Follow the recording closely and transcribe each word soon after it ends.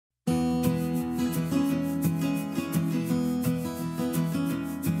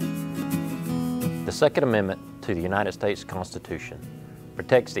The Second Amendment to the United States Constitution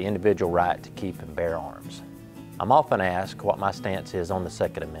protects the individual right to keep and bear arms. I'm often asked what my stance is on the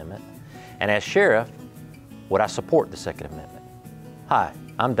Second Amendment, and as sheriff, would I support the Second Amendment? Hi,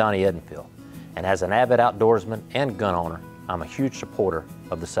 I'm Donnie Edenfield, and as an avid outdoorsman and gun owner, I'm a huge supporter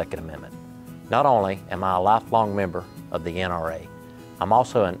of the Second Amendment. Not only am I a lifelong member of the NRA, I'm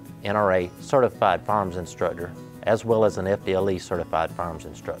also an NRA certified firearms instructor as well as an FDLE certified firearms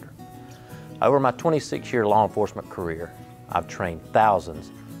instructor. Over my 26-year law enforcement career, I've trained thousands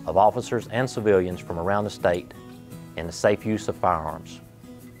of officers and civilians from around the state in the safe use of firearms.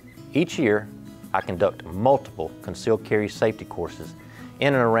 Each year, I conduct multiple concealed carry safety courses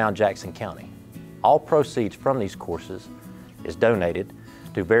in and around Jackson County. All proceeds from these courses is donated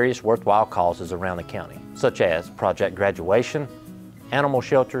to various worthwhile causes around the county, such as Project Graduation, animal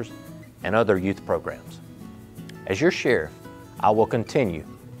shelters, and other youth programs. As your sheriff, I will continue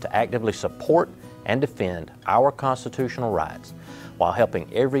to actively support and defend our constitutional rights while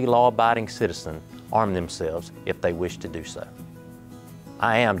helping every law-abiding citizen arm themselves if they wish to do so.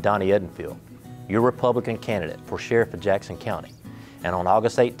 I am Donnie Edenfield, your Republican candidate for Sheriff of Jackson County, and on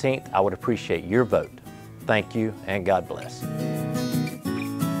August 18th, I would appreciate your vote. Thank you, and God bless.